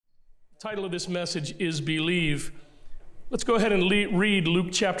Title of this message is Believe. Let's go ahead and read Luke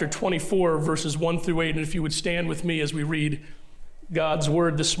chapter 24, verses 1 through 8, and if you would stand with me as we read God's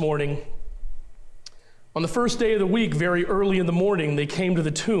word this morning. On the first day of the week, very early in the morning, they came to the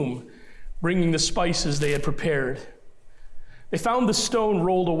tomb, bringing the spices they had prepared. They found the stone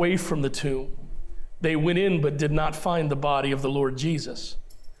rolled away from the tomb. They went in but did not find the body of the Lord Jesus.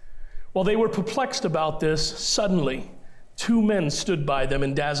 While they were perplexed about this, suddenly 2 men stood by them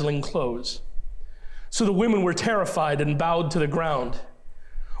in dazzling clothes. So the women were terrified and bowed to the ground.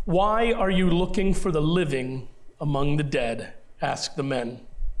 "Why are you looking for the living among the dead?" asked the men.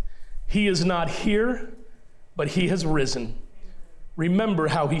 "He is not here, but he has risen. Remember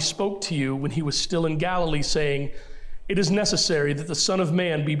how he spoke to you when he was still in Galilee, saying, 'It is necessary that the Son of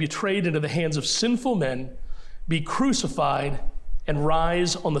Man be betrayed into the hands of sinful men, be crucified, and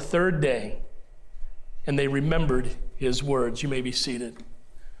rise on the third day.'" And they remembered his words. You may be seated.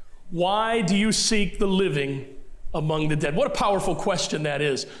 Why do you seek the living among the dead? What a powerful question that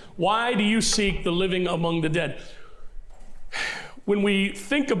is. Why do you seek the living among the dead? When we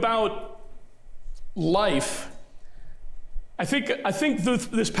think about life, I think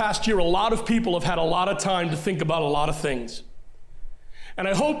this past year, a lot of people have had a lot of time to think about a lot of things. And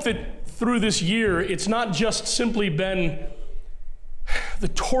I hope that through this year, it's not just simply been the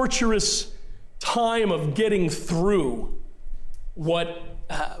torturous time of getting through what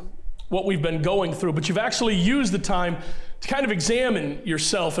we've been going through, but you've actually used the time to kind of examine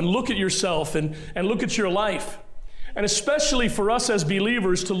yourself and look at yourself and look at your life. And especially for us as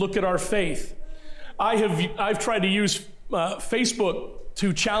believers to look at our faith. I've tried to use Facebook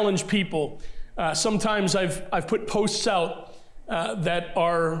to challenge people. Sometimes I've put posts out that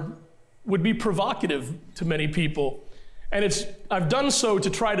would be provocative to many people. And I've done so to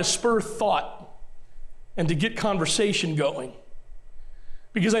try to spur thought and to get conversation going.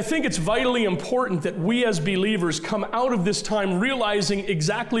 Because I think it's vitally important that we as believers come out of this time realizing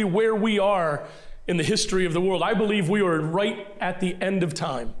exactly where we are in the history of the world. I believe we are right at the end of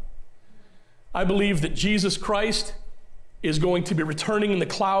time. I believe that Jesus Christ is going to be returning in the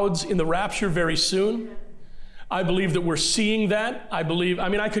clouds in the rapture very soon. I believe that we're seeing that.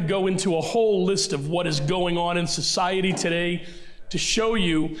 I could go into a whole list of what is going on in society today to show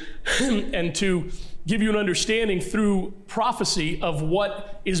you and to give you an understanding through prophecy of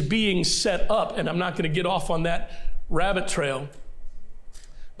what is being set up. And I'm not going to get off on that rabbit trail.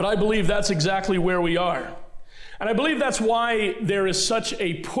 But I believe that's exactly where we are. And I believe that's why there is such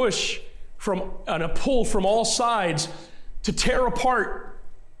a push and a pull from all sides to tear apart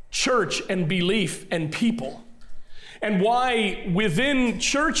church and belief and people. And why within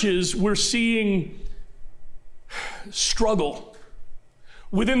churches we're seeing struggle.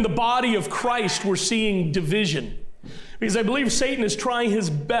 Within the body of Christ, we're seeing division. Because I believe Satan is trying his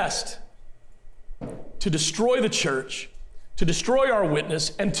best to destroy the church, to destroy our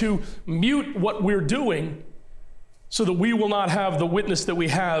witness, and to mute what we're doing so that we will not have the witness that we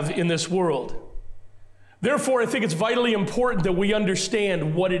have in this world. Therefore, I think it's vitally important that we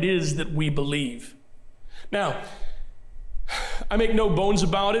understand what it is that we believe. Now, I make no bones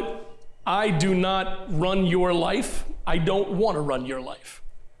about it. I do not run your life. I don't want to run your life.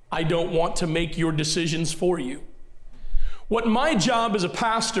 I don't want to make your decisions for you. What my job as a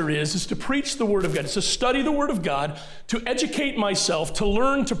pastor is to preach the Word of God, to study the Word of God, to educate myself, to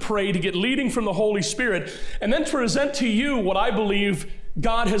learn to pray, to get leading from the Holy Spirit, and then to present to you what I believe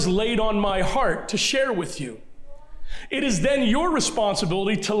God has laid on my heart to share with you. It is then your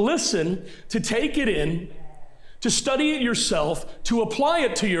responsibility to listen, to take it in, to study it yourself, to apply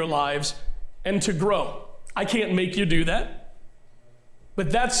it to your lives, and to grow. I can't make you do that. But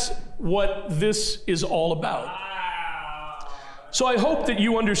that's what this is all about. So I hope that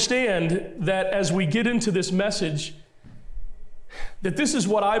you understand that as we get into this message, that this is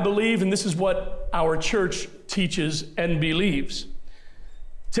what I believe and this is what our church teaches and believes.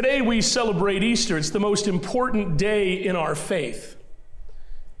 Today we celebrate Easter. It's the most important day in our faith.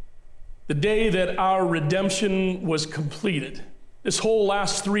 The day that our redemption was completed. This whole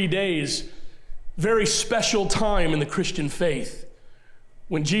last 3 days, very special time in the Christian faith.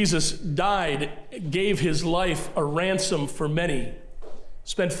 When Jesus died, gave his life a ransom for many,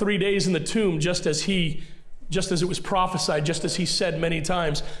 spent 3 days in the tomb just as it was prophesied, just as he said many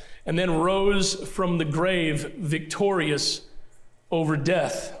times, and then rose from the grave victorious over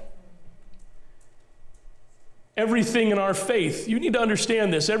death. Everything in our faith, you need to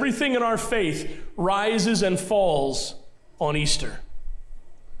understand this, everything in our faith rises and falls on Easter.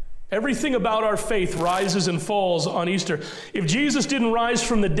 Everything about our faith rises and falls on Easter. If Jesus didn't rise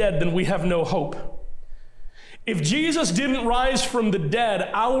from the dead, then we have no hope. If Jesus didn't rise from the dead,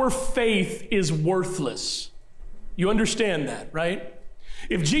 our faith is worthless. You understand that, right?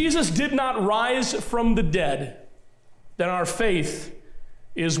 If Jesus did not rise from the dead, then our faith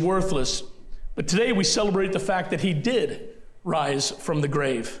is worthless. But today we celebrate the fact that he did rise from the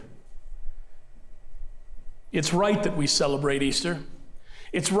grave. It's right that we celebrate Easter.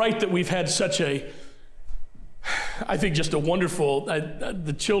 It's right that we've had such I think just a wonderful,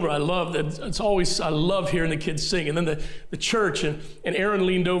 the children I love, I love hearing the kids sing. And then the church, and Erin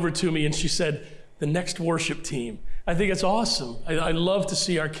leaned over to me and she said, the next worship team. I think it's awesome. I love to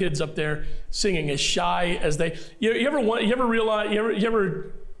see our kids up there singing, as shy as they, you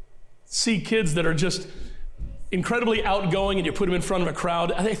ever see kids that are just incredibly outgoing and you put them in front of a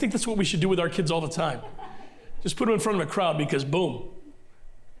crowd? I think that's what we should do with our kids all the time. Just put them in front of a crowd, because boom,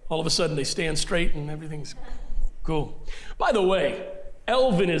 all of a sudden they stand straight and everything's cool. By the way,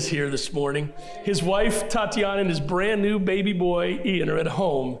 Elvin is here this morning. His wife, Tatiana, and his brand new baby boy, Ian, are at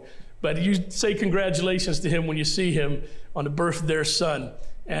home. But you say congratulations to him when you see him on the birth of their son.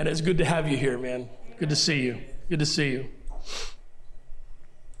 And it's good to have you here, man. Good to see you. Good to see you.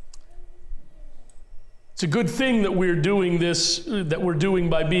 It's a good thing that we're doing this, that we're doing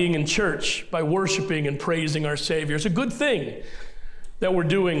by being in church, by worshiping and praising our Savior. It's a good thing that we're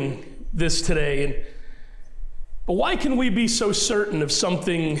doing this today. But why can we be so certain of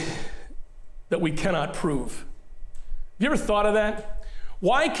something that we cannot prove? Have you ever thought of that?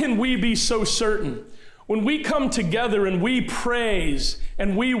 Why can we be so certain? When we come together and we praise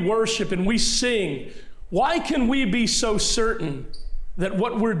and we worship and we sing, why can we be so certain that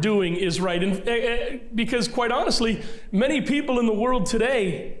what we're doing is right? And because quite honestly, many people in the world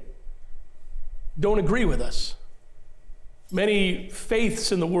today don't agree with us. Many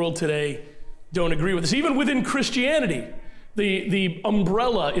faiths in the world today don't agree with us. Even within Christianity, the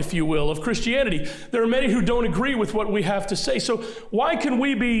umbrella, if you will, of Christianity, there are many who don't agree with what we have to say. So why can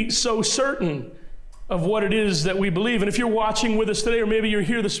we be so certain of what it is that we believe? And if you're watching with us today, or maybe you're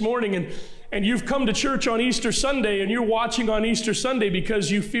here this morning and you've come to church on Easter Sunday and you're watching on Easter Sunday because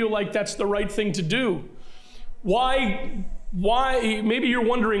you feel like that's the right thing to do, why, maybe you're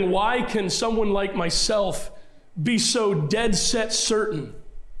wondering, why can someone like myself be so dead set certain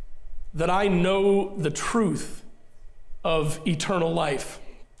that I know the truth of eternal life?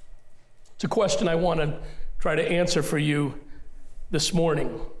 It's a question I want to try to answer for you this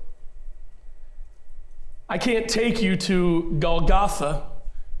morning. I can't take you to Golgotha,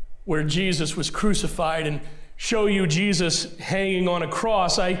 where Jesus was crucified, and show you Jesus hanging on a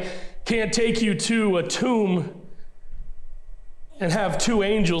cross. I can't take you to a tomb and have two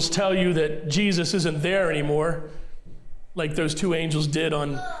angels tell you that Jesus isn't there anymore, like those two angels did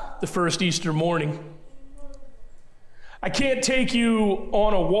on the first Easter morning. I can't take you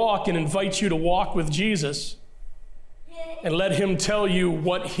on a walk and invite you to walk with Jesus and let him tell you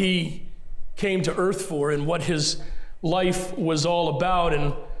what he came to earth for and what his life was all about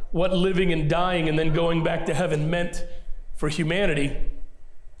and what living and dying and then going back to heaven meant for humanity.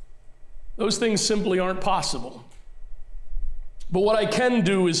 Those things simply aren't possible. But what I can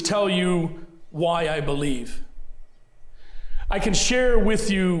do is tell you why I believe. I can share with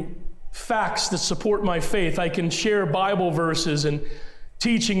you facts that support my faith. I can share Bible verses and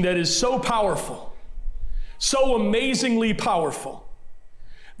teaching that is so powerful, so amazingly powerful,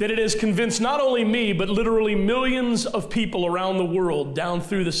 that it has convinced not only me, but literally millions of people around the world down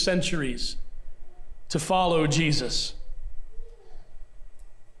through the centuries to follow Jesus.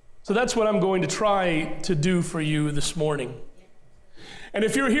 So that's what I'm going to try to do for you this morning. And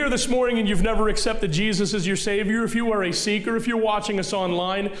if you're here this morning and you've never accepted Jesus as your Savior, if you are a seeker, if you're watching us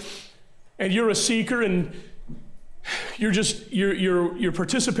online and you're a seeker and you're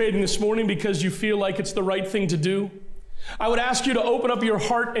participating this morning because you feel like it's the right thing to do, I would ask you to open up your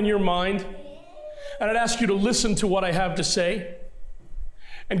heart and your mind, and I'd ask you to listen to what I have to say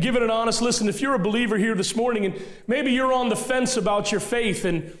and give it an honest listen. If you're a believer here this morning and maybe you're on the fence about your faith,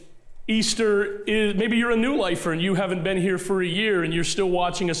 and Easter is, maybe you're a new lifer and you haven't been here for a year and you're still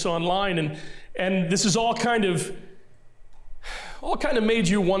watching us online, and this is all kind of made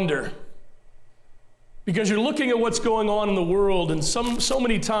you wonder, because you're looking at what's going on in the world, and so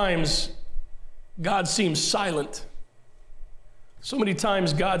many times God seems silent. So many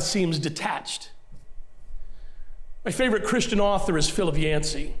times God seems detached. My favorite Christian author is Philip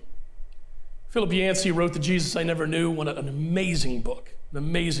Yancey. Philip Yancey wrote The Jesus I Never Knew, an amazing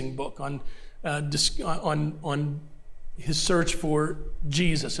book on his search for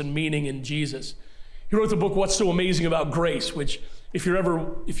Jesus and meaning in Jesus. He wrote the book What's So Amazing About Grace, which if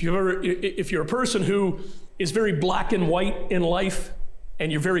you're a person who is very black and white in life,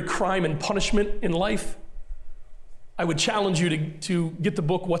 and you're very crime and punishment in life, I would challenge you to get the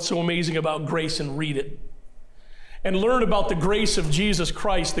book, What's So Amazing About Grace, and read it. And learn about the grace of Jesus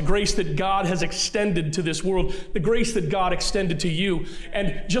Christ, the grace that God has extended to this world, the grace that God extended to you.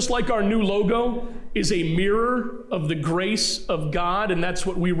 And just like our new logo is a mirror of the grace of God, and that's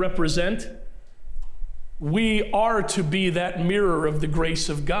what we represent, we are to be that mirror of the grace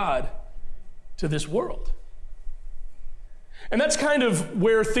of God to this world. And that's kind of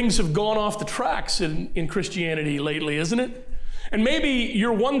where things have gone off the tracks in Christianity lately, isn't it? And maybe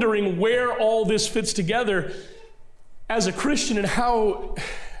you're wondering where all this fits together as a Christian and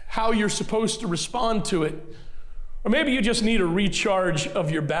how you're supposed to respond to it. Or maybe you just need a recharge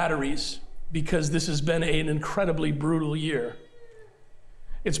of your batteries because this has been an incredibly brutal year.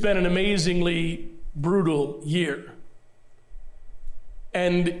 It's been an amazingly brutal year.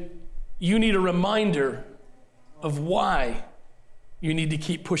 And you need a reminder of why you need to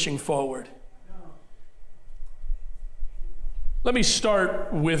keep pushing forward. Let me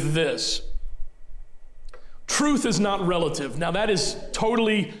start with this. Truth is not relative. Now that is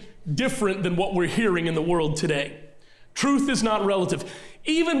totally different than what we're hearing in the world today. Truth is not relative.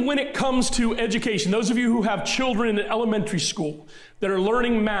 Even when it comes to education, those of you who have children in elementary school that are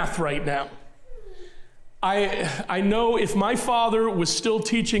learning math right now, I know if my father was still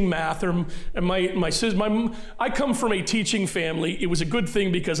teaching math, or I come from a teaching family. It was a good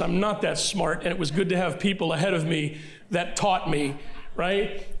thing because I'm not that smart, and it was good to have people ahead of me that taught me,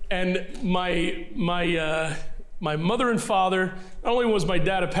 right? And my mother and father, not only was my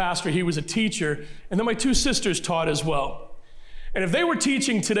dad a pastor, he was a teacher, and then my two sisters taught as well. And if they were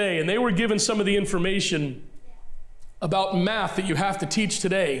teaching today and they were given some of the information about math that you have to teach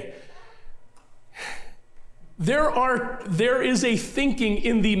today, there is a thinking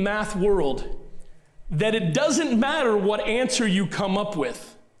in the math world that it doesn't matter what answer you come up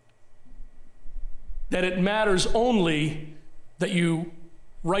with, that it matters only that you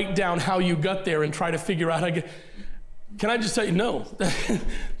write down how you got there and try to figure out how to get. Can I just tell you, no,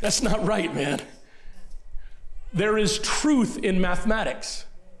 that's not right, man. There is truth in mathematics.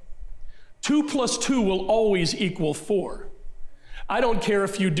 2 + 2 will always equal 4. I don't care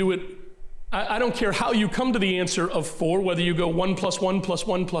if you do it, I don't care how you come to the answer of 4, whether you go 1 + 1 +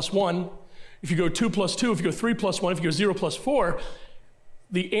 1 + 1, if you go 2 + 2, if you go 3 + 1, if you go 0 + 4,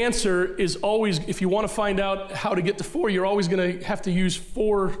 the answer is always, if you want to find out how to get to 4, you're always going to have to use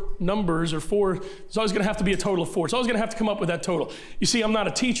 4 numbers, or 4, there's always going to have to be a total of 4. It's always going to have to come up with that total. You see, I'm not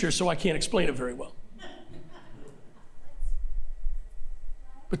a teacher, so I can't explain it very well.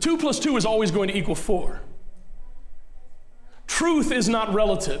 But 2 + 2 is always going to equal 4. Truth is not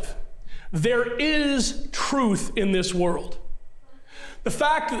relative. There is truth in this world.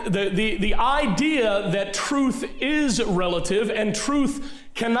 The idea that truth is relative and truth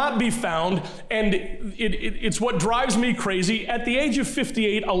cannot be found, and it's what drives me crazy. At the age of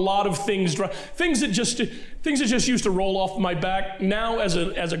 58, a lot of things that just used to roll off my back, now as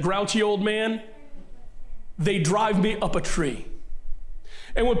a grouchy old man, they drive me up a tree.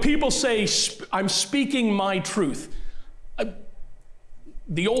 And when people say, I'm speaking my truth,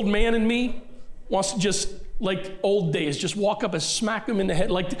 the old man in me wants to just, like old days, just walk up and smack them in the head.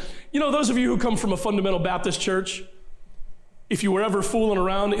 Like, those of you who come from a fundamental Baptist church, if you were ever fooling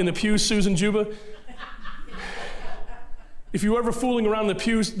around in the pews, Susan Juba, if you were ever fooling around in the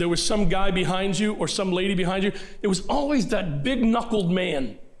pews, there was some guy behind you or some lady behind you, there was always that big-knuckled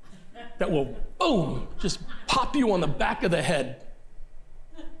man that will, boom, just pop you on the back of the head.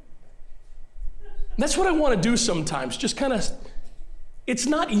 And that's what I want to do sometimes, just kind of. It's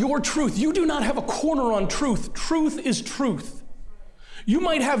not your truth. You do not have a corner on truth. Truth is truth. You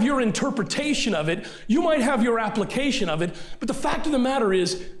might have your interpretation of it. You might have your application of it. But the fact of the matter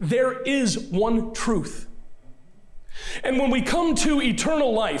is, there is one truth. And when we come to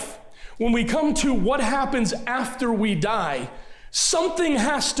eternal life, when we come to what happens after we die, something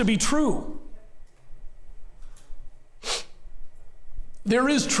has to be true. There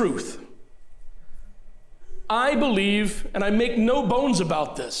is truth. I believe, and I make no bones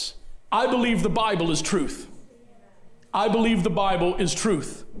about this, I believe the Bible is truth. I believe the Bible is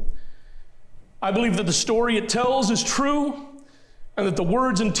truth. I believe that the story it tells is true, and that the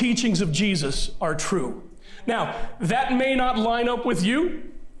words and teachings of Jesus are true. Now, that may not line up with you.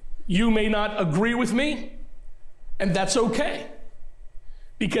 You may not agree with me, and that's okay.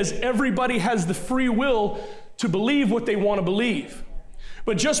 Because everybody has the free will to believe what they want to believe.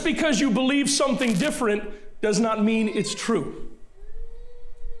 But just because you believe something different does not mean it's true.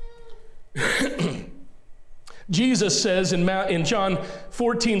 Jesus says in John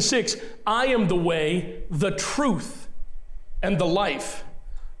 14:6, I am the way, the truth, and the life.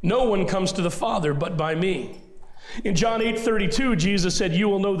 No one comes to the Father but by me. In John 8:32, Jesus said, "You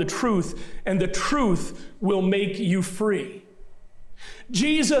will know the truth, and the truth will make you free."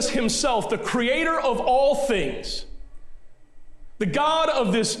 Jesus himself, the creator of all things, the God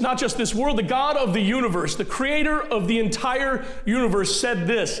of this, not just this world, the God of the universe, the creator of the entire universe said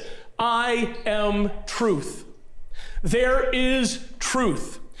this, "I am truth." There is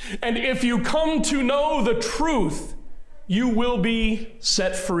truth. And if you come to know the truth, you will be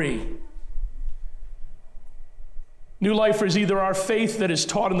set free. New Lifers, either our faith that is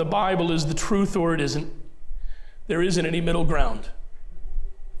taught in the Bible is the truth or it isn't. There isn't any middle ground.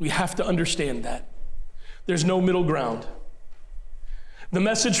 We have to understand that. There's no middle ground. The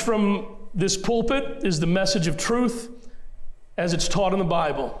message from this pulpit is the message of truth as it's taught in the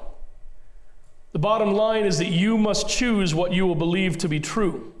Bible. The bottom line is that you must choose what you will believe to be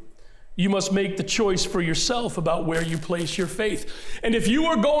true. You must make the choice for yourself about where you place your faith. And if you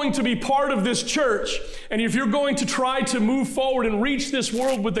are going to be part of this church, and if you're going to try to move forward and reach this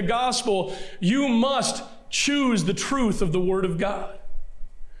world with the gospel, you must choose the truth of the Word of God.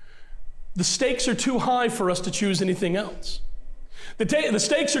 The stakes are too high for us to choose anything else. The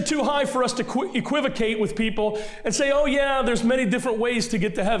stakes are too high for us to equivocate with people and say, oh yeah, there's many different ways to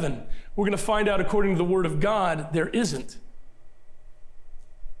get to heaven. We're going to find out according to the Word of God, there isn't.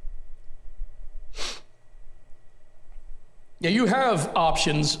 Yeah, you have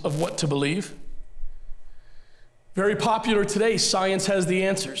options of what to believe. Very popular today, science has the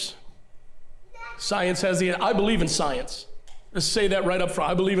answers. Science has the, I believe in science. Let's say that right up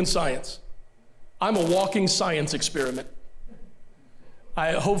front. I believe in science. I'm a walking science experiment.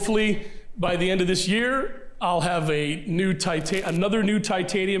 Hopefully by the end of this year, I'll have another new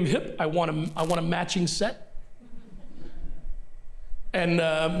titanium hip. I want a matching set. And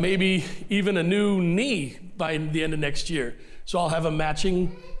maybe even a new knee by the end of next year. So I'll have a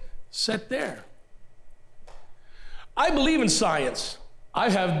matching set there. I believe in science.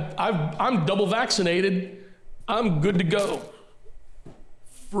 I'm double vaccinated. I'm good to go.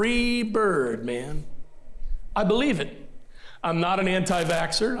 Free bird, man. I believe it. I'm not an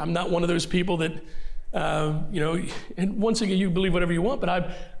anti-vaxxer. I'm not one of those people that, and once again, you believe whatever you want,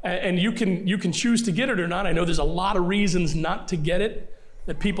 but and you can choose to get it or not. I know there's a lot of reasons not to get it,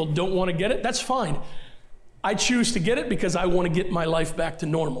 that people don't want to get it. That's fine. I choose to get it because I want to get my life back to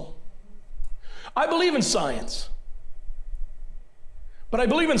normal. I believe in science. But I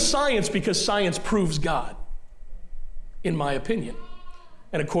believe in science because science proves God, in my opinion,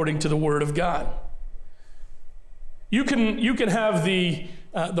 and according to the Word of God. You can have the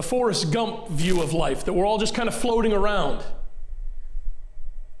Forrest Gump view of life, that we're all just kind of floating around.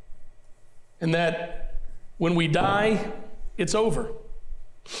 And that when we die, it's over.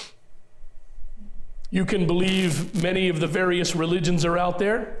 You can believe many of the various religions are out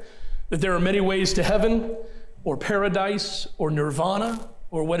there, that there are many ways to heaven, or paradise, or nirvana,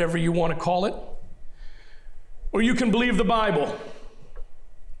 or whatever you want to call it. Or you can believe the Bible.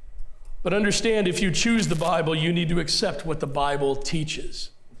 But understand, if you choose the Bible, you need to accept what the Bible teaches.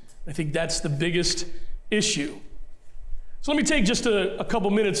 I think that's the biggest issue. So let me take just a couple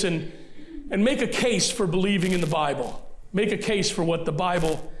minutes and make a case for believing in the Bible. Make a case for what the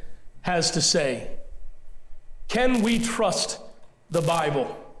Bible has to say. Can we trust the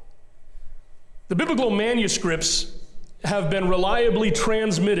Bible? The biblical manuscripts have been reliably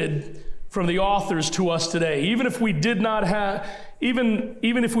transmitted from the authors to us today. Even if we did not have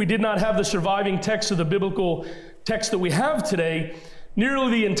the surviving text of the biblical text that we have today,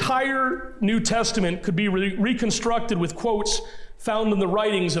 nearly the entire New Testament could be reconstructed with quotes found in the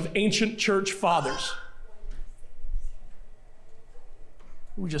writings of ancient church fathers.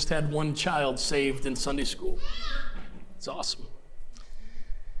 We just had one child saved in Sunday school. It's awesome.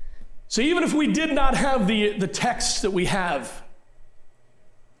 So even if we did not have the texts that we have,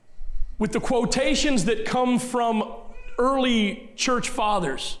 with the quotations that come from early church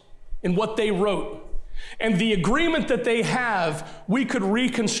fathers and what they wrote, and the agreement that they have, we could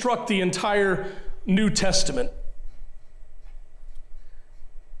reconstruct the entire New Testament.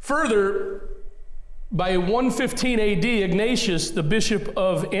 Further, by 115 AD, Ignatius, the bishop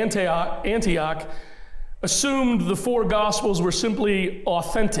of Antioch, assumed the four Gospels were simply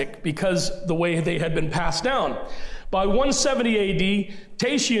authentic because the way they had been passed down. By 170 AD,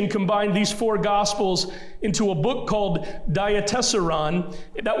 Tatian combined these four Gospels into a book called Diatessaron.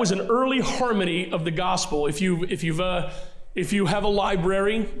 That was an early harmony of the Gospel. If you have a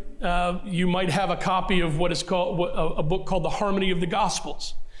library, you might have a copy of what is called a book called the Harmony of the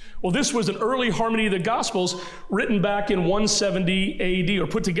Gospels. Well, this was an early harmony of the Gospels written back in 170 AD, or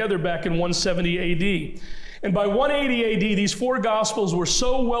put together back in 170 AD. And by 180 AD, these four Gospels were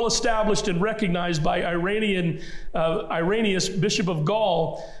so well established and recognized by Irenaeus, Bishop of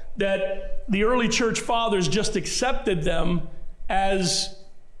Gaul, that the early church fathers just accepted them as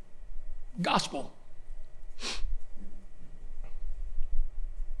gospel.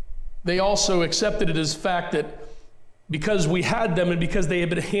 They also accepted it as fact that because we had them and because they had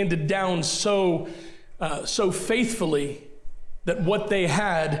been handed down so faithfully, that what they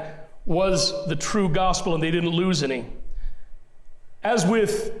had was the true gospel and they didn't lose any. As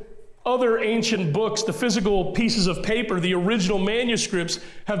with other ancient books, the physical pieces of paper, the original manuscripts,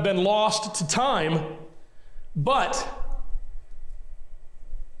 have been lost to time, but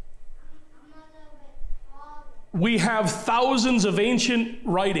we have thousands of ancient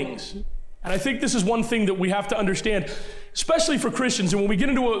writings. And I think this is one thing that we have to understand, especially for Christians. And when we get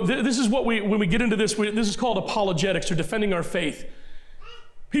into when we get into this is called apologetics, or defending our faith.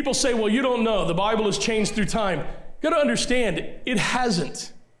 People say, well, you don't know. The Bible has changed through time. You got to understand, it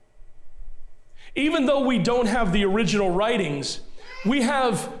hasn't. Even though we don't have the original writings, we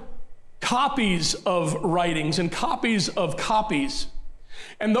have copies of writings and copies of copies.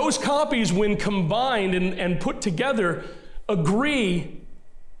 And those copies, when combined and put together, agree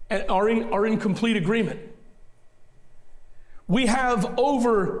and are in complete agreement. We have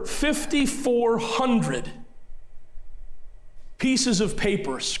over 5,400 pieces of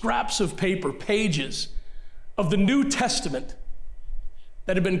paper, scraps of paper, pages of the New Testament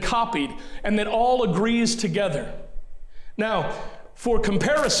that have been copied and that all agrees together. Now, for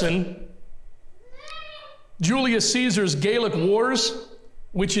comparison, Julius Caesar's Gallic Wars,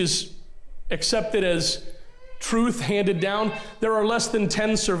 which is accepted as truth handed down, there are less than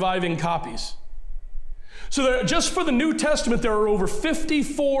 10 surviving copies. So just for the New Testament, there are over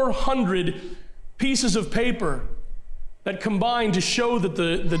 5,400 pieces of paper that combine to show that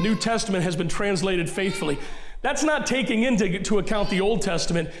the New Testament has been translated faithfully. That's not taking into account the Old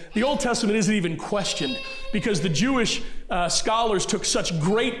Testament. The Old Testament isn't even questioned because the Jewish scholars took such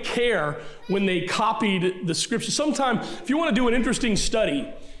great care when they copied the scriptures. Sometime, if you want to do an interesting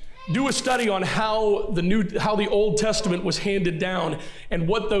study, do a study on how the Old Testament was handed down and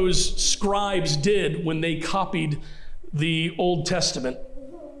what those scribes did when they copied the Old Testament.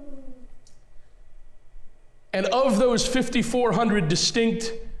 And of those 5,400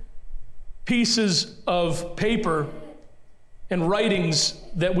 distinct pieces of paper and writings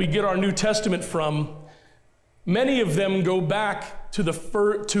that we get our New Testament from, many of them go back to the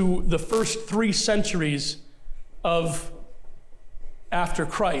first 3 centuries of after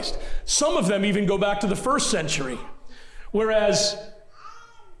Christ. Some of them even go back to the 1st century, whereas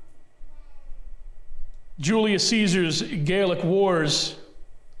Julius Caesar's Gallic Wars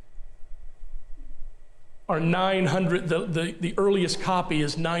are 900, the earliest copy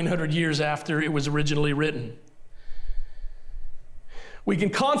is 900 years after it was originally written. We can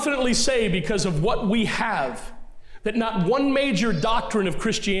confidently say, because of what we have, that not one major doctrine of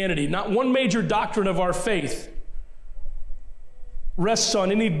Christianity, not one major doctrine of our faith rests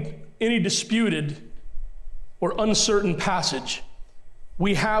on any disputed or uncertain passage.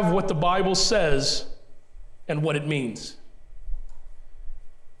 We have what the Bible says and what it means.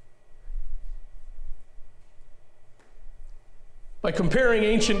 By comparing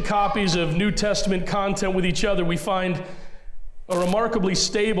ancient copies of New Testament content with each other, we find a remarkably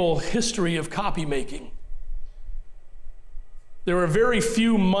stable history of copy making. There are very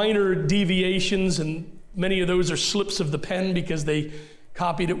few minor deviations, and many of those are slips of the pen because they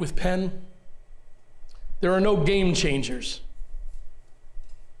copied it with pen. There are no game changers.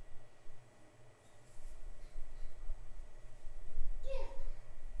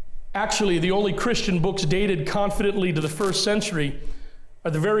 Actually, the only Christian books dated confidently to the 1st century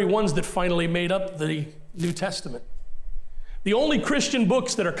are the very ones that finally made up the New Testament. The only Christian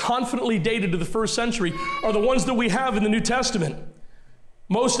books that are confidently dated to the 1st century are the ones that we have in the New Testament.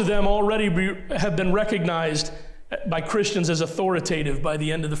 Most of them already have been recognized by Christians as authoritative by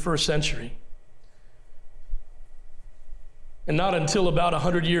the end of the 1st century. And not until about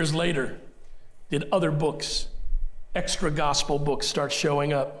 100 years later did other books, extra gospel books, start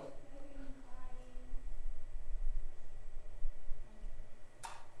showing up.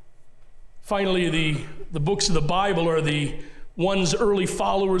 Finally, the books of the Bible are the ones early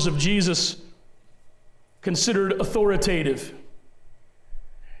followers of Jesus considered authoritative.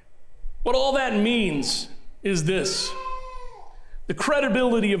 What all that means is this: the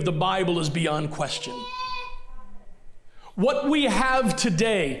credibility of the Bible is beyond question. What we have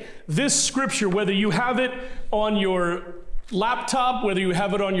today, this scripture, whether you have it on your laptop, whether you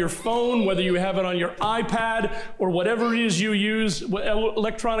have it on your phone, whether you have it on your iPad, or whatever it is you use,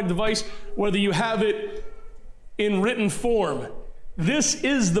 electronic device, whether you have it in written form. This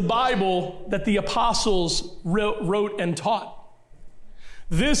is the Bible that the apostles wrote and taught.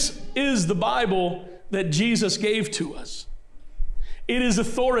 This is the Bible that Jesus gave to us. It is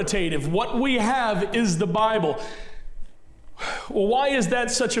authoritative. What we have is the Bible. Well, why is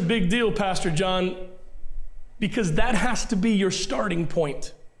that such a big deal, Pastor John? Because that has to be your starting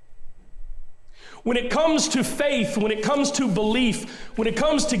point. When it comes to faith, when it comes to belief, when it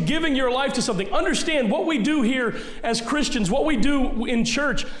comes to giving your life to something, understand what we do here as Christians, what we do in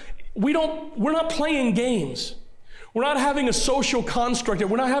church, we're not playing games. We're not having a social construct.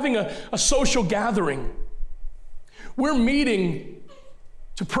 We're not having a social gathering. We're meeting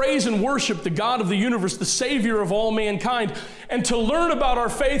to praise and worship the God of the universe, the Savior of all mankind, and to learn about our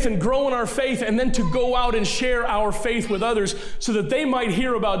faith and grow in our faith, and then to go out and share our faith with others so that they might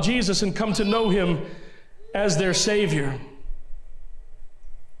hear about Jesus and come to know him as their Savior.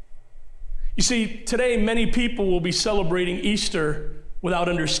 You see, today many people will be celebrating Easter without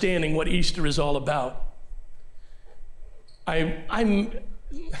understanding what Easter is all about. I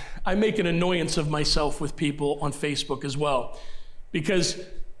make an annoyance of myself with people on Facebook as well, because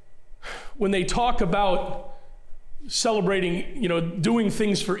when they talk about celebrating, doing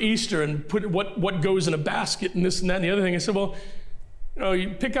things for Easter and put what goes in a basket and this and that and the other thing, I said, well,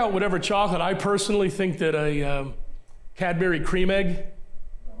 you pick out whatever chocolate. I personally think that a Cadbury cream egg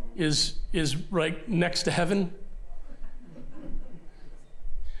is right next to heaven.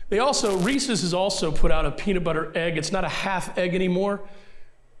 Reese's has also put out a peanut butter egg. It's not a half egg anymore.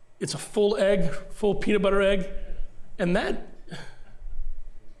 It's a full egg, full peanut butter egg. And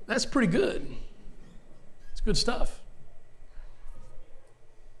that's pretty good. It's good stuff.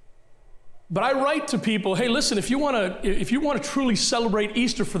 But I write to people, hey, listen, if you want to truly celebrate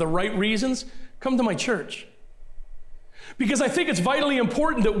Easter for the right reasons, come to my church. Because I think it's vitally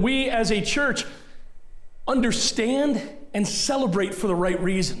important that we as a church understand and celebrate for the right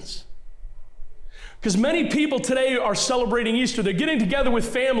reasons. Because many people today are celebrating Easter. They're getting together with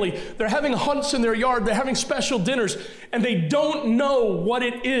family. They're having hunts in their yard. They're having special dinners. And they don't know what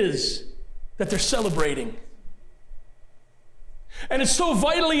it is that they're celebrating. And it's so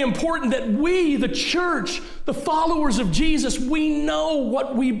vitally important that we, the church, the followers of Jesus, we know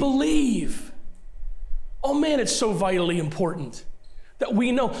what we believe. Oh man, it's so vitally important that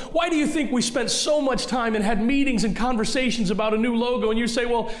we know. Why do you think we spent so much time and had meetings and conversations about a new logo? And you say,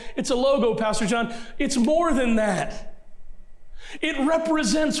 well, it's a logo, Pastor John. It's more than that. It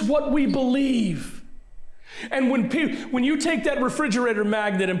represents what we believe. And when you take that refrigerator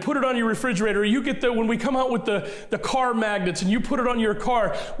magnet and put it on your refrigerator, you get when we come out with the car magnets and you put it on your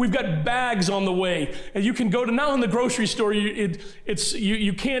car, we've got bags on the way. And you can go to, now in the grocery store, you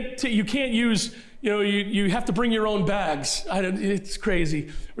can't use, you have to bring your own bags. It's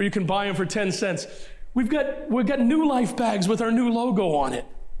crazy. Or you can buy them for 10 cents. We've got New Life bags with our new logo on it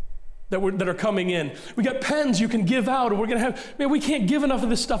that are coming in. We got pens you can give out, and we're going to have, we can't give enough of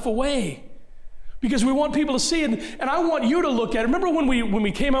this stuff away because we want people to see it. And I want you to look at it. Remember when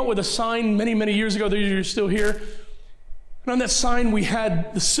we came out with a sign many, many years ago that you're still here? And on that sign, we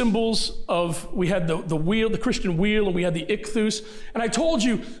had the symbols we had the wheel, the Christian wheel, and we had the ichthus. And I told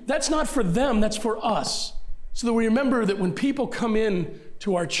you, that's not for them, that's for us. So that we remember that when people come in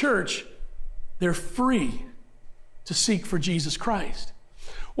to our church, they're free to seek for Jesus Christ.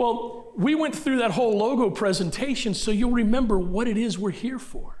 Well, we went through that whole logo presentation so you'll remember what it is we're here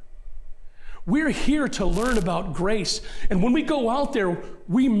for. We're here to learn about grace. And when we go out there,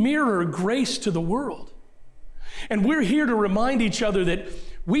 we mirror grace to the world. And we're here to remind each other that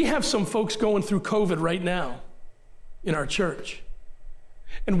we have some folks going through COVID right now in our church.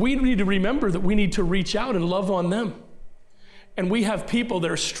 And we need to remember that we need to reach out and love on them. And we have people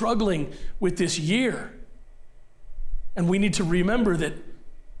that are struggling with this year. And we need to remember that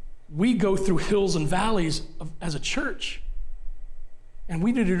we go through hills and valleys as a church. And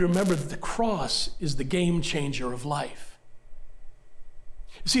we need to remember that the cross is the game changer of life.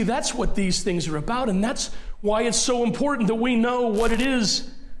 See, that's what these things are about, and that's why it's so important that we know what it is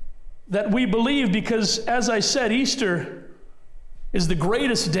that we believe, because, as I said, Easter is the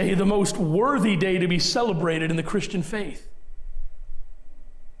greatest day, the most worthy day to be celebrated in the Christian faith.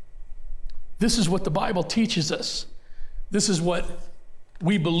 This is what the Bible teaches us. This is what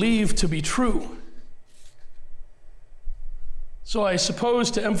we believe to be true. So I suppose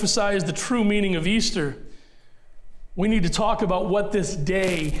to emphasize the true meaning of Easter, we need to talk about what this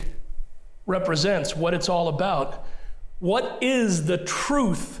day represents, what it's all about. What is the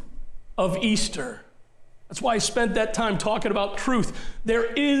truth of Easter? That's why I spent that time talking about truth. There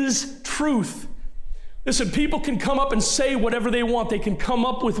is truth. Listen, people can come up and say whatever they want. They can come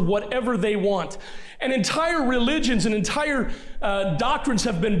up with whatever they want. And entire religions and entire doctrines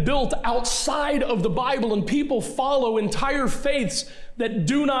have been built outside of the Bible, and people follow entire faiths that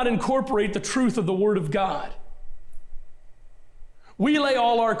do not incorporate the truth of the Word of God. We lay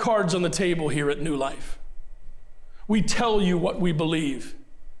all our cards on the table here at New Life. We tell you what we believe.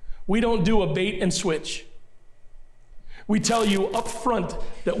 We don't do a bait and switch. We tell you up front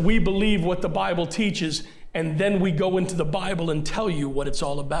that we believe what the Bible teaches, and then we go into the Bible and tell you what it's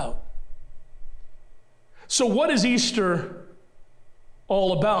all about. So what is Easter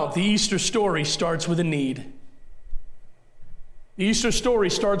all about? The Easter story starts with a need. The Easter story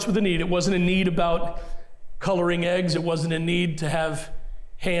starts with a need. It wasn't a need about coloring eggs. It wasn't a need to have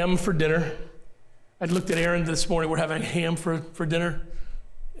ham for dinner. I looked at Aaron this morning. We're having ham for dinner.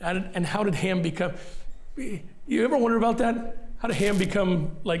 And how did ham become... You ever wonder about that? How did ham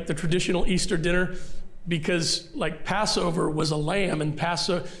become like the traditional Easter dinner? Because like Passover was a lamb, and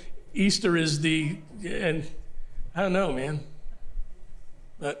Easter is and I don't know, man.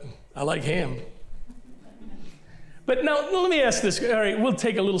 But I like ham. But now let me ask this. All right, we'll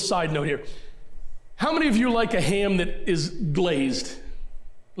take a little side note here. How many of you like a ham that is glazed?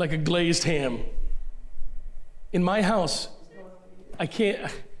 Like a glazed ham? In my house, I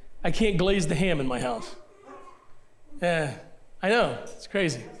can't glaze the ham in my house. Yeah, I know, it's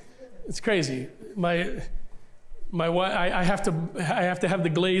crazy. It's crazy. My wife, I have to have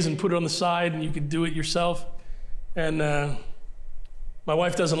the glaze and put it on the side, and you could do it yourself. And my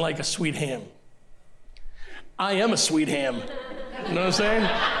wife doesn't like a sweet ham. I am a sweet ham. You know what I'm saying?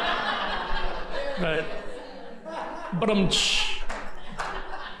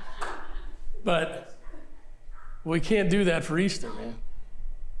 But we can't do that for Easter, man.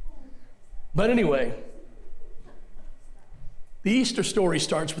 But anyway, the Easter story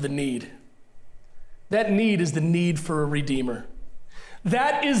starts with a need. That need is the need for a Redeemer.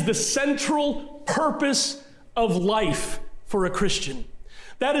 That is the central purpose of life for a Christian.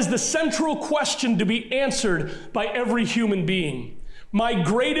 That is the central question to be answered by every human being. My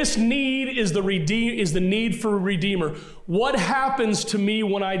greatest need is the need for a Redeemer. What happens to me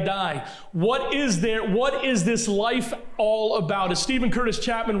when I die? What is this life all about? As Stephen Curtis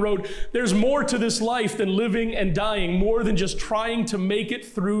Chapman wrote, there's more to this life than living and dying, more than just trying to make it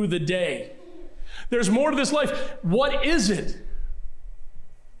through the day. There's more to this life. What is it?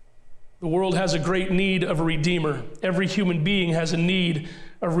 The world has a great need of a Redeemer. Every human being has a need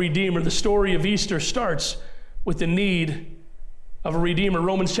of a Redeemer. The story of Easter starts with the need of a Redeemer.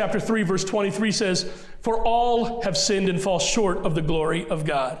 Romans chapter 3, verse 23 says, "For all have sinned and fall short of the glory of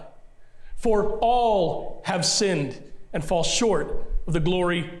God." For all have sinned and fall short of the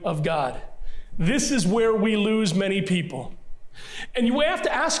glory of God. This is where we lose many people. And we have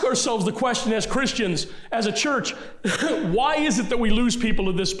to ask ourselves the question as Christians, as a church, why is it that we lose people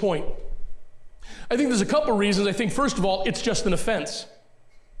at this point? I think there's a couple reasons. I think, first of all, it's just an offense.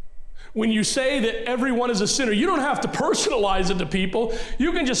 When you say that everyone is a sinner, you don't have to personalize it to people.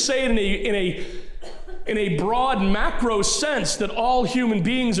 You can just say it in a broad macro sense that all human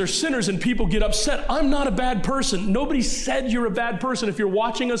beings are sinners, and people get upset. I'm not a bad person. Nobody said you're a bad person. If you're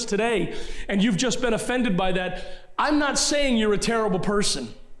watching us today and you've just been offended by that, I'm not saying you're a terrible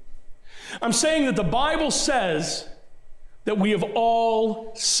person. I'm saying that the Bible says that we have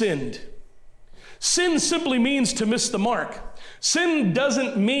all sinned. Sin simply means to miss the mark. Sin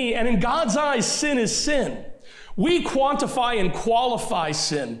doesn't mean, and in God's eyes, sin is sin. We quantify and qualify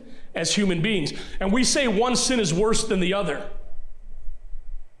sin as human beings, and we say one sin is worse than the other.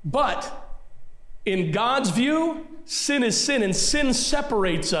 But in God's view, sin is sin, and sin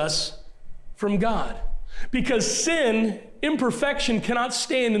separates us from God. Because sin, imperfection, cannot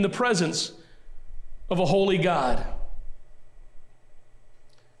stand in the presence of a holy God.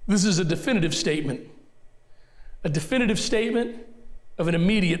 This is a definitive statement of an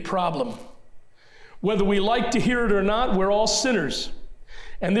immediate problem. Whether we like to hear it or not, we're all sinners.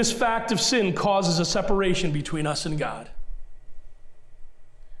 And this fact of sin causes a separation between us and God.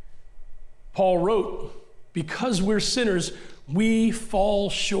 Paul wrote, because we're sinners, we fall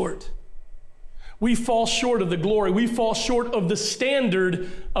short. We fall short of the glory. We fall short of the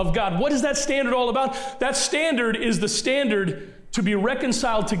standard of God. What is that standard all about? That standard is the standard to be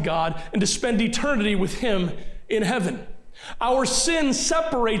reconciled to God and to spend eternity with Him in heaven. Our sin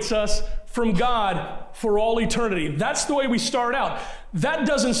separates us from God for all eternity. That's the way we start out. That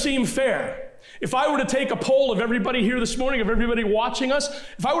doesn't seem fair. If I were to take a poll of everybody here this morning, of everybody watching us,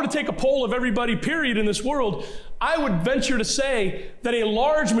 if I were to take a poll of everybody, period, in this world, I would venture to say that a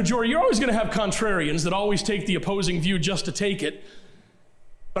large majority, you're always going to have contrarians that always take the opposing view just to take it.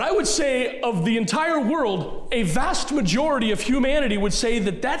 But I would say of the entire world, a vast majority of humanity would say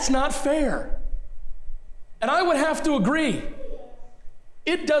that that's not fair. And I would have to agree.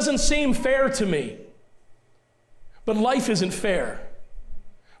 It doesn't seem fair to me. But life isn't fair.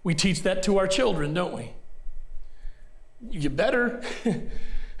 We teach that to our children, don't we? You better,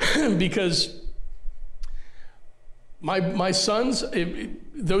 because my sons,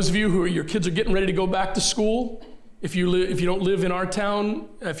 those of you who are, your kids are getting ready to go back to school, if you don't live in our town,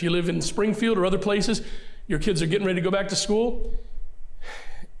 if you live in Springfield or other places, your kids are getting ready to go back to school.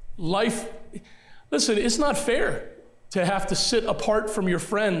 Life, listen, it's not fair to have to sit apart from your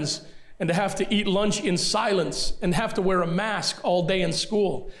friends and to have to eat lunch in silence and have to wear a mask all day in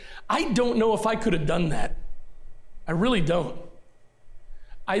school. I don't know if I could have done that. I really don't.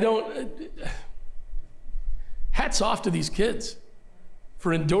 Hats off to these kids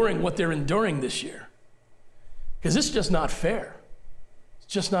for enduring what they're enduring this year. Because it's just not fair.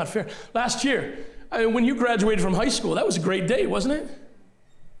 It's just not fair. Last year, when you graduated from high school, that was a great day, wasn't it?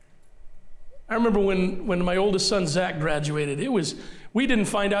 I remember when my oldest son, Zach, graduated, we didn't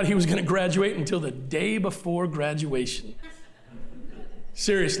find out he was going to graduate until the day before graduation.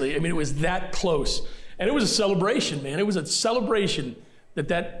 Seriously, I mean, it was that close. And it was a celebration, man. It was a celebration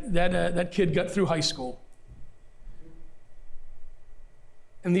that kid got through high school.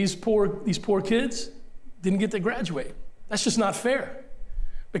 And these poor kids didn't get to graduate. That's just not fair.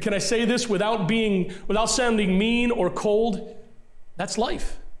 But can I say this without sounding mean or cold? That's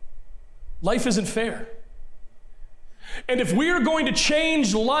life. Life isn't fair. And if we are going to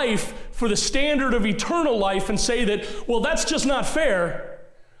change life for the standard of eternal life and say that, well, that's just not fair,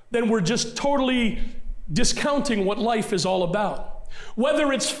 then we're just totally discounting what life is all about.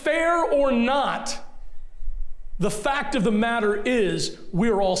 Whether it's fair or not, the fact of the matter is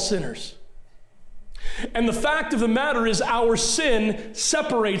we're all sinners. And the fact of the matter is our sin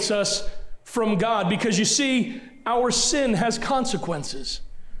separates us from God, because you see, our sin has consequences.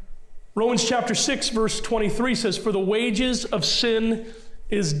 Romans chapter 6, verse 23 says, "For the wages of sin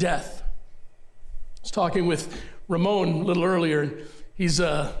is death." I was talking with Ramon a little earlier, and he's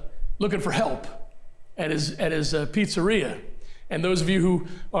looking for help at his pizzeria. And those of you who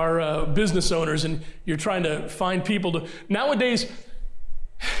are business owners and you're trying to find people to, nowadays,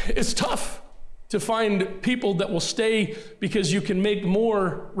 it's tough to find people that will stay, because you can make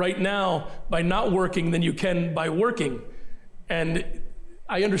more right now by not working than you can by working. And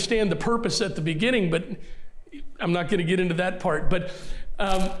I understand the purpose at the beginning, but I'm not going to get into that part. But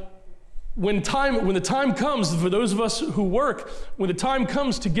when the time comes, for those of us who work, when the time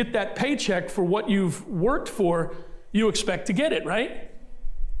comes to get that paycheck for what you've worked for, you expect to get it, right?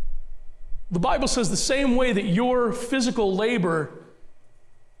 The Bible says the same way that your physical labor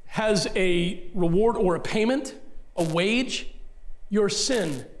has a reward or a payment, a wage, your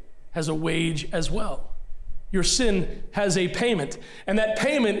sin has a wage as well. Your sin has a payment, and that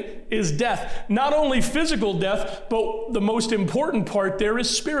payment is death. Not only physical death, but the most important part there is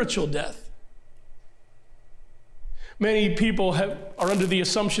spiritual death. Many people are under the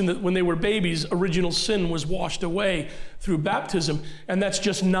assumption that when they were babies, original sin was washed away through baptism, and that's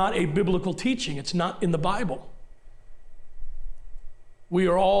just not a biblical teaching. It's not in the Bible. We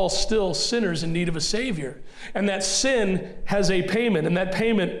are all still sinners in need of a Savior, and that sin has a payment, and that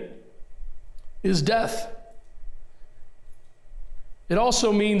payment is death. It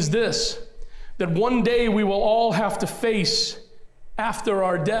also means this, that one day we will all have to face, after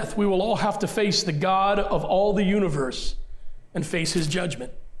our death, we will all have to face the God of all the universe and face his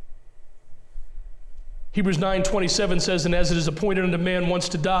judgment. Hebrews 9:27 says, "And as it is appointed unto man once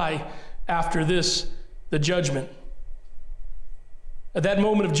to die, after this, the judgment." At that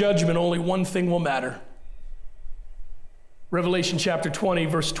moment of judgment, only one thing will matter. Revelation chapter 20,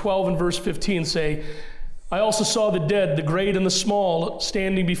 verse 12 and verse 15 say, "I also saw the dead, the great and the small,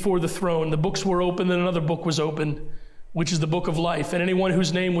 standing before the throne. The books were opened, and another book was opened, which is the book of life. And anyone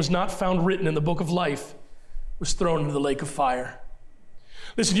whose name was not found written in the book of life was thrown into the lake of fire."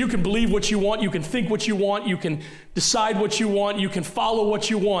 Listen, you can believe what you want, you can think what you want, you can decide what you want, you can follow what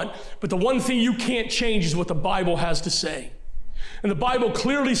you want, but the one thing you can't change is what the Bible has to say. And the Bible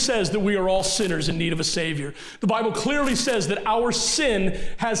clearly says that we are all sinners in need of a Savior. The Bible clearly says that our sin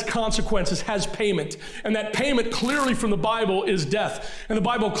has consequences, has payment. And that payment clearly from the Bible is death. And the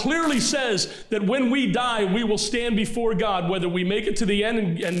Bible clearly says that when we die, we will stand before God, whether we make it to the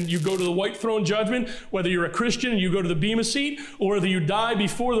end and you go to the white throne judgment, whether you're a Christian and you go to the bema seat, or whether you die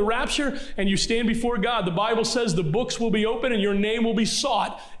before the rapture and you stand before God. The Bible says the books will be open and your name will be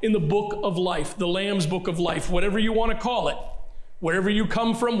sought in the book of life, the Lamb's book of life, whatever you want to call it. Wherever you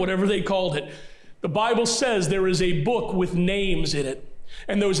come from, whatever they called it. The Bible says there is a book with names in it.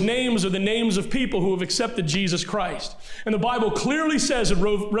 And those names are the names of people who have accepted Jesus Christ. And the Bible clearly says in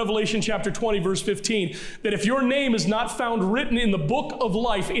Revelation chapter 20, verse 15, that if your name is not found written in the book of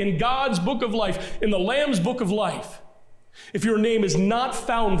life, in God's book of life, in the Lamb's book of life, if your name is not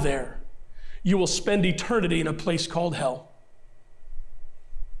found there, you will spend eternity in a place called hell.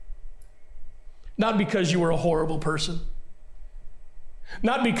 Not because you were a horrible person.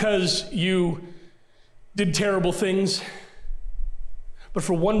 Not because you did terrible things. But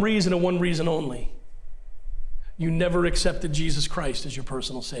for one reason and one reason only. You never accepted Jesus Christ as your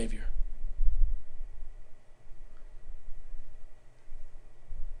personal Savior.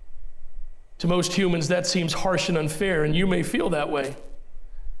 To most humans, that seems harsh and unfair, and you may feel that way.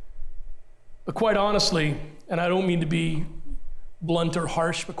 But quite honestly, and I don't mean to be blunt or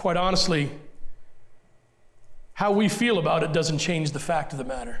harsh, but quite honestly, how we feel about it doesn't change the fact of the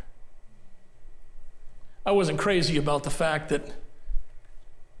matter. I wasn't crazy about the fact that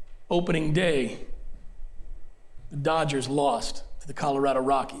opening day, the Dodgers lost to the Colorado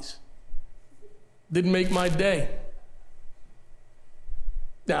Rockies. Didn't make my day.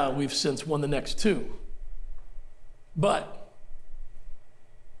 Now, we've since won the next two. But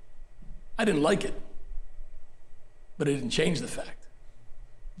I didn't like it. But it didn't change the fact.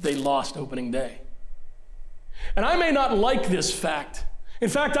 They lost opening day. And I may not like this fact. In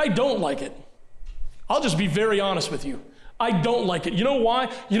fact, I don't like it. I'll just be very honest with you. I don't like it. You know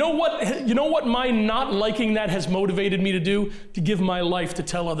why? You know what my not liking that has motivated me to do? To give my life to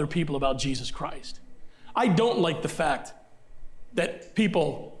tell other people about Jesus Christ. I don't like the fact that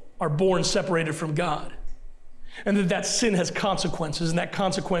people are born separated from God, and that sin has consequences, and that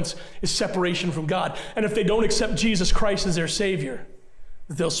consequence is separation from God. And if they don't accept Jesus Christ as their Savior,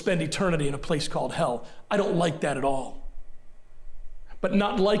 that they'll spend eternity in a place called hell. I don't like that at all. But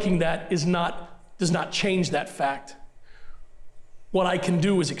not liking that does not change that fact. What I can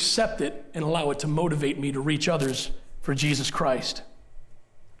do is accept it and allow it to motivate me to reach others for Jesus Christ.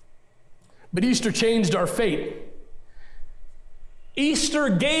 But Easter changed our fate. Easter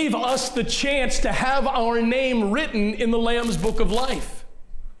gave us the chance to have our name written in the Lamb's book of life.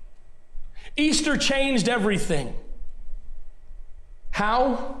 Easter changed everything.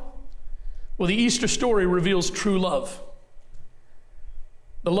 How? Well, the Easter story reveals true love.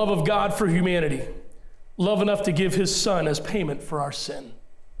 The love of God for humanity. Love enough to give his son as payment for our sin.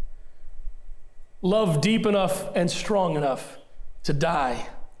 Love deep enough and strong enough to die.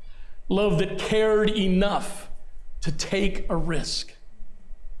 Love that cared enough to take a risk.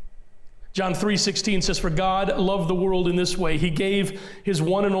 John 3:16 says, "For God loved the world in this way. He gave his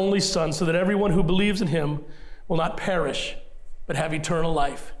one and only Son so that everyone who believes in him will not perish, but have eternal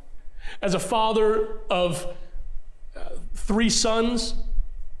life." As a father of 3 sons,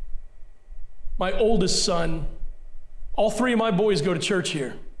 my oldest son, all 3 of my boys go to church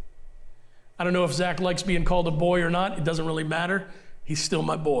here. I don't know if Zach likes being called a boy or not. It doesn't really matter. He's still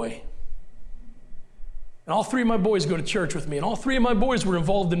my boy. And all 3 of my boys go to church with me, and all 3 of my boys were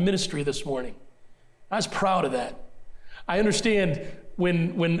involved in ministry this morning. I was proud of that. I understand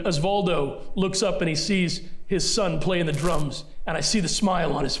when Osvaldo looks up and he sees his son playing the drums, and I see the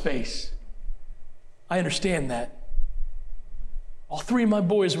smile on his face. I understand that. All 3 of my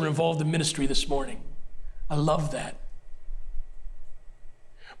boys were involved in ministry this morning. I love that.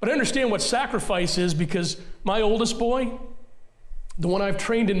 But I understand what sacrifice is, because my oldest boy, the one I've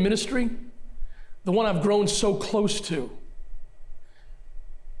trained in ministry, the one I've grown so close to,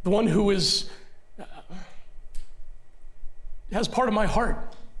 the one who has part of my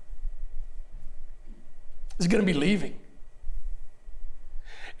heart, is going to be leaving.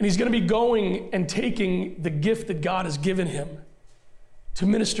 And he's going to be going and taking the gift that God has given him to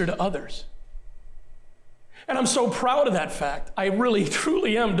minister to others. And I'm so proud of that fact. I really,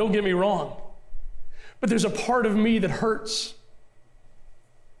 truly am, don't get me wrong. But there's a part of me that hurts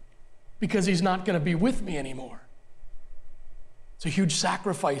because he's not going to be with me anymore. It's a huge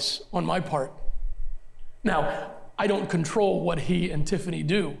sacrifice on my part. Now, I don't control what he and Tiffany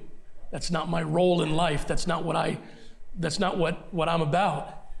do. That's not my role in life. That's not what I'm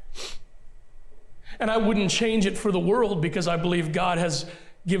about. And I wouldn't change it for the world, because I believe God has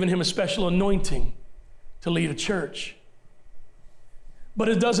given him a special anointing to lead a church. But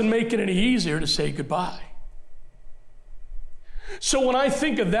it doesn't make it any easier to say goodbye. So when I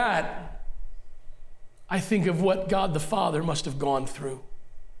think of that, I think of what God the Father must have gone through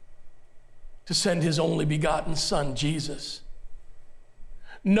to send his only begotten Son, Jesus,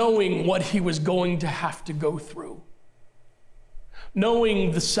 knowing what he was going to have to go through,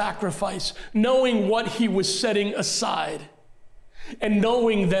 knowing the sacrifice, knowing what he was setting aside, and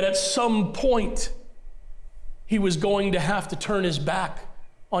knowing that at some point he was going to have to turn his back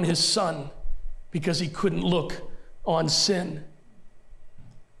on his son because he couldn't look on sin.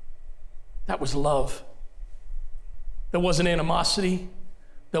 That was love. That wasn't animosity.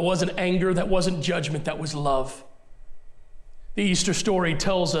 That wasn't anger. That wasn't judgment. That was love. The Easter story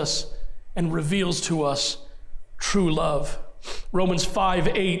tells us and reveals to us true love. Romans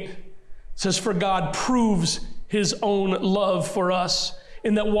 5:8 says, "For God proves his own love for us,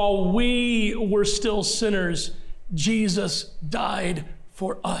 in that while we were still sinners, Jesus died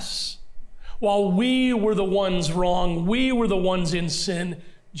for us." While we were the ones wrong, we were the ones in sin,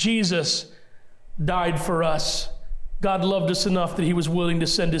 Jesus died for us. God loved us enough that he was willing to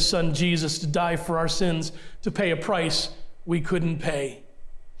send his son Jesus to die for our sins, to pay a price we couldn't pay.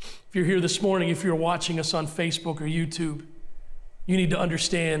 If you're here this morning, if you're watching us on Facebook or YouTube, you need to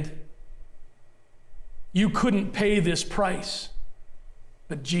understand you couldn't pay this price,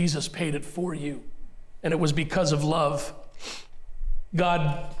 but Jesus paid it for you, and it was because of love.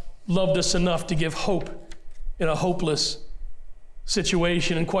 God loved us enough to give hope in a hopeless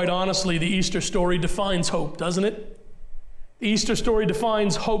situation, and quite honestly, the Easter story defines hope, doesn't it? The Easter story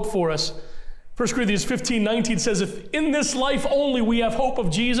defines hope for us. 1 Corinthians 15:19 says, "If in this life only we have hope of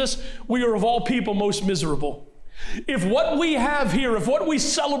Jesus, we are of all people most miserable." If what we have here, if what we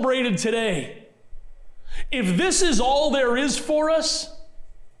celebrated today, if this is all there is for us,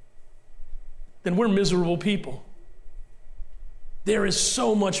 then we're miserable people. There is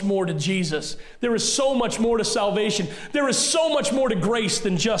so much more to Jesus. There is so much more to salvation. There is so much more to grace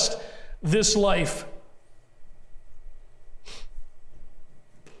than just this life.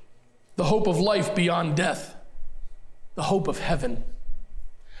 The hope of life beyond death. The hope of heaven.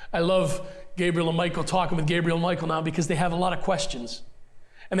 I love Gabriel and Michael, talking with Gabriel and Michael now, because they have a lot of questions.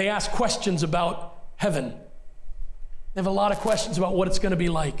 And they ask questions about heaven. They have a lot of questions about what it's going to be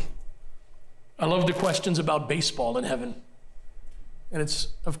like. I love the questions about baseball in heaven. And it's,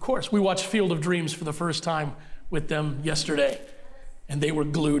 of course, we watched Field of Dreams for the first time with them yesterday, and they were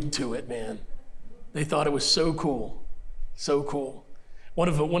glued to it, man. They thought it was so cool, so cool. One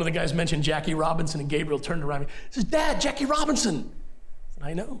of the guys mentioned Jackie Robinson, and Gabriel turned around and says, "Dad, Jackie Robinson."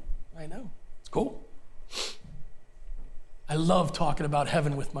 I said, I know. It's cool. I love talking about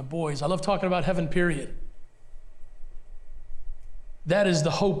heaven with my boys. I love talking about heaven, period. That is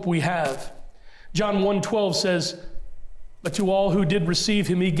the hope we have. John 1:12 says, "But to all who did receive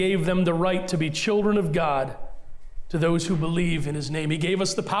him, he gave them the right to be children of God, to those who believe in his name." He gave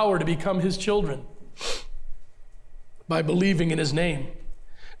us the power to become his children by believing in his name.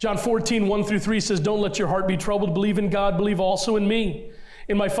 John 14:1-3 says, "Don't let your heart be troubled. Believe in God. Believe also in me.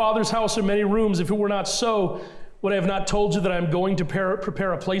 In my Father's house are many rooms. If it were not so, would I have not told you that I am going to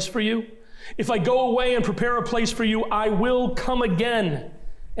prepare a place for you? If I go away and prepare a place for you, I will come again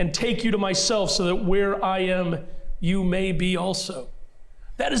and take you to myself, so that where I am, you may be also."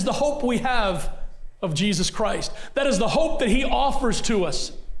 That is the hope we have of Jesus Christ. That is the hope that he offers to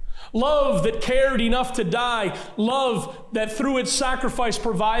us. Love that cared enough to die. Love that through its sacrifice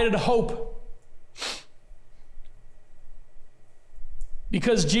provided hope.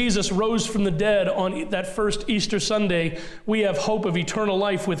 Because Jesus rose from the dead on that first Easter Sunday, we have hope of eternal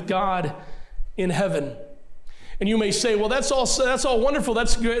life with God in heaven. And you may say, "Well, that's all wonderful.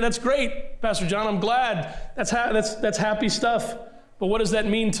 That's great, Pastor John. I'm glad. That's happy stuff. But what does that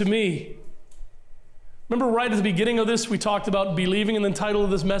mean to me?" Remember right at the beginning of this, we talked about believing, and the title of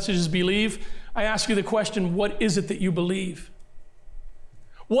this message is Believe. I ask you the question, what is it that you believe?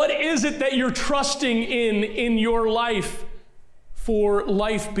 What is it that you're trusting in your life for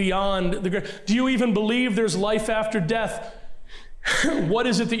life beyond the grave? Do you even believe there's life after death? What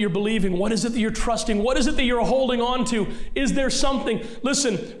is it that you're believing? What is it that you're trusting? What is it that you're holding on to? Is there something?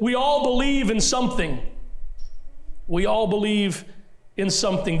 Listen, we all believe in something. We all believe in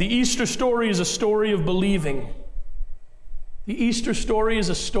something. The Easter story is a story of believing. The Easter story is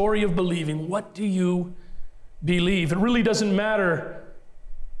a story of believing. What do you believe? It really doesn't matter.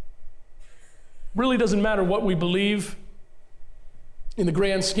 Really doesn't matter what we believe in the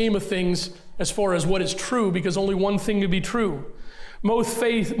grand scheme of things as far as what is true, because only one thing can be true. Most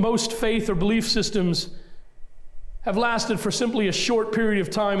faith or belief systems have lasted for simply a short period of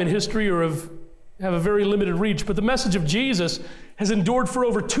time in history, or have a very limited reach. But the message of Jesus has endured for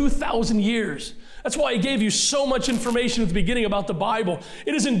over 2,000 years. That's why I gave you so much information at the beginning about the Bible.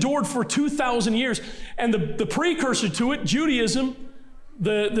 It has endured for 2,000 years. And the precursor to it, Judaism,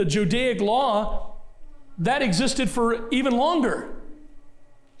 the Judaic law, that existed for even longer.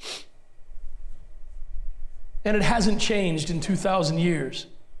 And it hasn't changed in 2,000 years.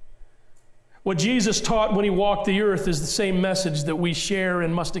 What Jesus taught when he walked the earth is the same message that we share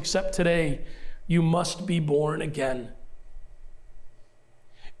and must accept today You must be born again.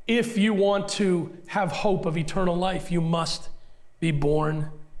 If you want to have hope of eternal life, you must be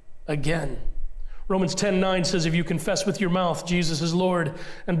born again. Romans 10:9 says, if you confess with your mouth Jesus is Lord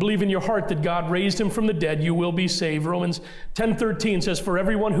and believe in your heart that God raised him from the dead, you will be saved. Romans 10:13 says, for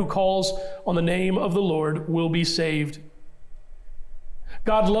everyone who calls on the name of the Lord will be saved.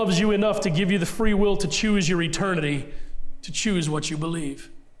 God loves you enough to give you the free will to choose your eternity, to choose what you believe.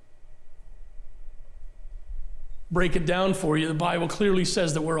 Break it down for you. The Bible clearly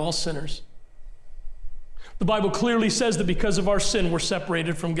says that we're all sinners. The Bible clearly says that because of our sin, we're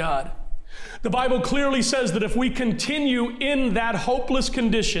separated from God. The Bible clearly says that if we continue in that hopeless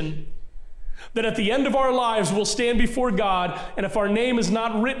condition, that at the end of our lives we'll stand before God, and if our name is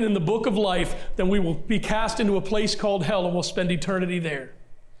not written in the book of life, then we will be cast into a place called hell and we'll spend eternity there.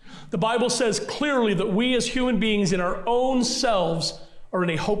 The Bible says clearly that we as human beings in our own selves are in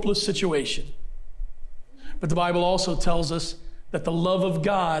a hopeless situation. But the Bible also tells us that the love of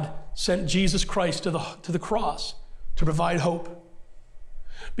God sent Jesus Christ to the cross to provide hope.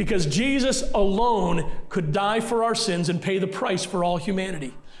 Because Jesus alone could die for our sins and pay the price for all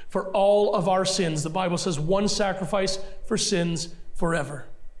humanity, for all of our sins. The Bible says one sacrifice for sins forever.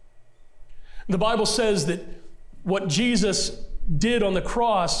 The Bible says that what Jesus did on the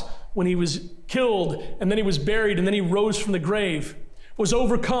cross when he was killed and then he was buried and then he rose from the grave was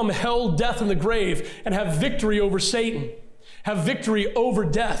overcome hell, death, and the grave and have victory over Satan, have victory over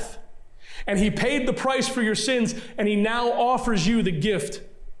death. And he paid the price for your sins, and he now offers you the gift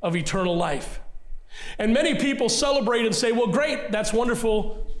of eternal life. And many people celebrate and say, well, great, that's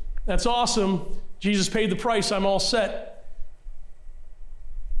wonderful, that's awesome, Jesus paid the price, I'm all set.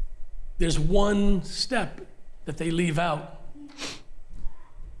 There's one step that they leave out,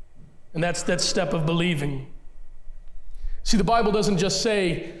 and that's that step of believing. See, the Bible doesn't just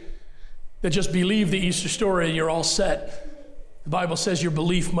say that just believe the Easter story and you're all set. The Bible says your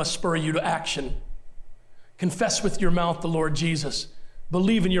belief must spur you to action. Confess with your mouth the Lord Jesus.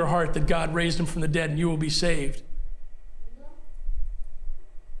 Believe in your heart that God raised him from the dead and you will be saved.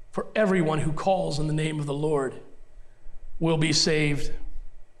 For everyone who calls on the name of the Lord will be saved.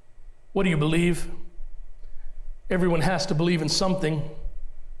 What do you believe? Everyone has to believe in something.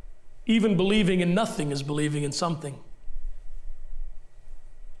 Even believing in nothing is believing in something.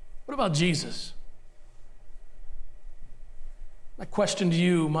 What about Jesus? My question to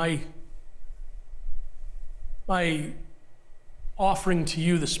you, my offering to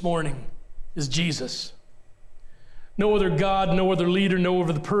you this morning is Jesus. No other God, no other leader, no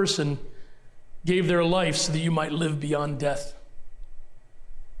other person gave their life so that you might live beyond death.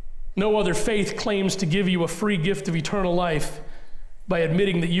 No other faith claims to give you a free gift of eternal life by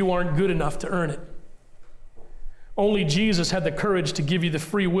admitting that you aren't good enough to earn it. Only Jesus had the courage to give you the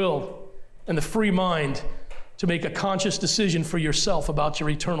free will and the free mind to make a conscious decision for yourself about your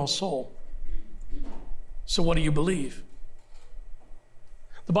eternal soul. So what do you believe?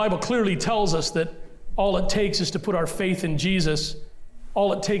 The Bible clearly tells us that all it takes is to put our faith in Jesus.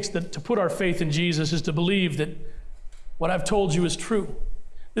 All it takes to put our faith in Jesus is to believe that what I've told you is true.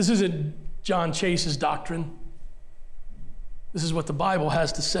 This isn't John Chase's doctrine. This is what the Bible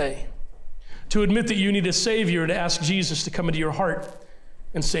has to say. To admit that you need a Savior, to ask Jesus to come into your heart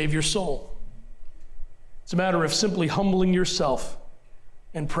and save your soul. It's a matter of simply humbling yourself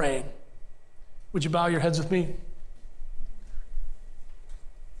and praying. Would you bow your heads with me?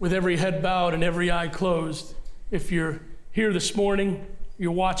 With every head bowed and every eye closed, if you're here this morning,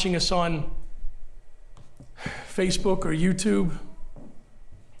 you're watching us on Facebook or YouTube,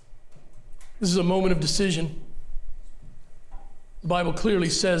 this is a moment of decision. The Bible clearly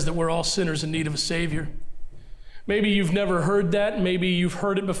says that we're all sinners in need of a Savior. Maybe you've never heard that. Maybe you've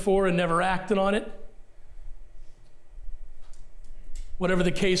heard it before and never acted on it. Whatever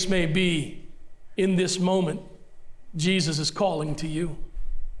the case may be, in this moment, Jesus is calling to you.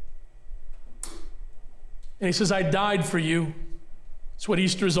 And he says, I died for you. That's what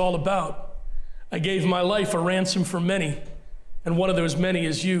Easter is all about. I gave my life a ransom for many, and one of those many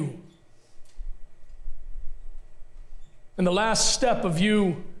is you. And the last step of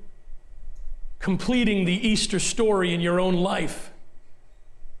you completing the Easter story in your own life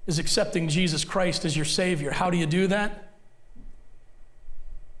is accepting Jesus Christ as your Savior. How do you do that?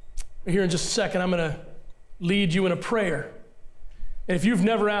 Here in just a second, I'm going to lead you in a prayer. And if you've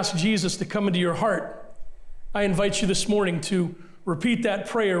never asked Jesus to come into your heart, I invite you this morning to repeat that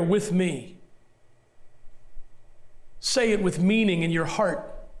prayer with me. Say it with meaning in your heart.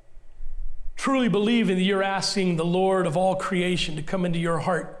 Truly believing that you're asking the Lord of all creation to come into your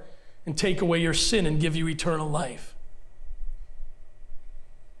heart and take away your sin and give you eternal life.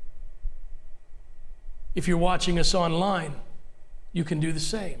 If you're watching us online, you can do the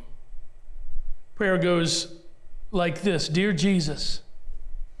same. Prayer goes like this: Dear Jesus,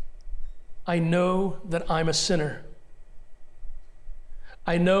 I know that I'm a sinner.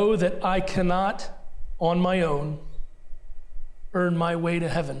 I know that I cannot, on my own, earn my way to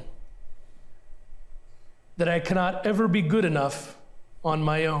heaven. That I cannot ever be good enough on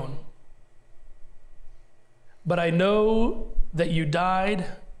my own. But I know that you died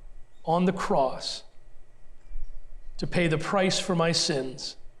on the cross to pay the price for my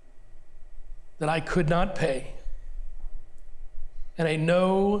sins that I could not pay. And I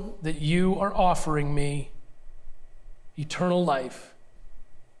know that you are offering me eternal life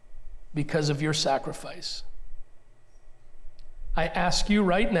because of your sacrifice. I ask you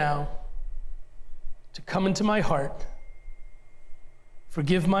right now to come into my heart,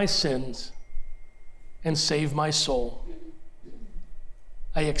 forgive my sins, and save my soul.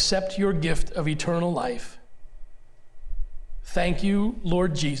 I accept your gift of eternal life. Thank you,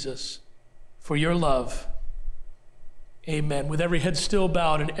 Lord Jesus, for your love. Amen. With every head still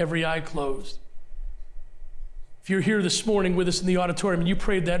bowed and every eye closed. If you're here this morning with us in the auditorium and you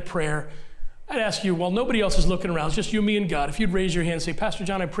prayed that prayer, I'd ask you, while nobody else is looking around, it's just you, me, and God, if you'd raise your hand and say, Pastor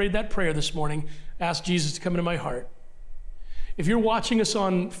John, I prayed that prayer this morning, ask Jesus to come into my heart. If you're watching us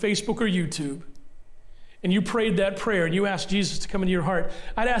on Facebook or YouTube, and you prayed that prayer and you asked Jesus to come into your heart,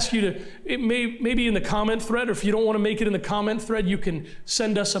 I'd ask you to, maybe in the comment thread, or if you don't want to make it in the comment thread, you can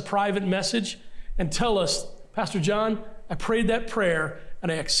send us a private message and tell us, Pastor John, I prayed that prayer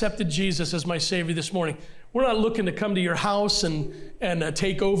and I accepted Jesus as my Savior this morning. We're not looking to come to your house and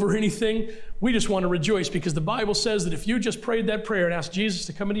take over anything. We just want to rejoice, because the Bible says that if you just prayed that prayer and asked Jesus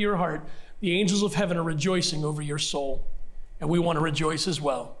to come into your heart, the angels of heaven are rejoicing over your soul. And we want to rejoice as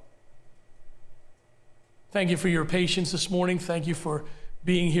well. Thank you for your patience this morning. Thank you for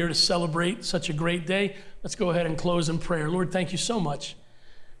being here to celebrate such a great day. Let's go ahead and close in prayer. Lord, thank you so much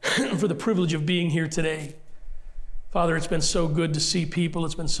for the privilege of being here today. Father, it's been so good to see people.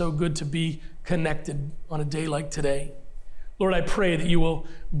 It's been so good to be connected on a day like today. Lord, I pray that you will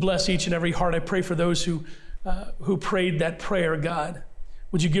bless each and every heart. I pray for those who prayed that prayer, God.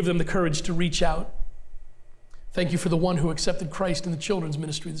 Would you give them the courage to reach out? Thank you for the one who accepted Christ in the children's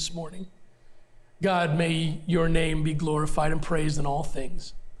ministry this morning. God, may your name be glorified and praised in all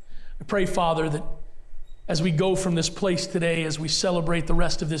things. I pray, Father, that as we go from this place today, as we celebrate the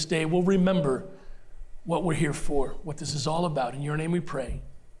rest of this day, we'll remember what we're here for, what this is all about. In your name we pray.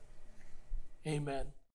 Amen.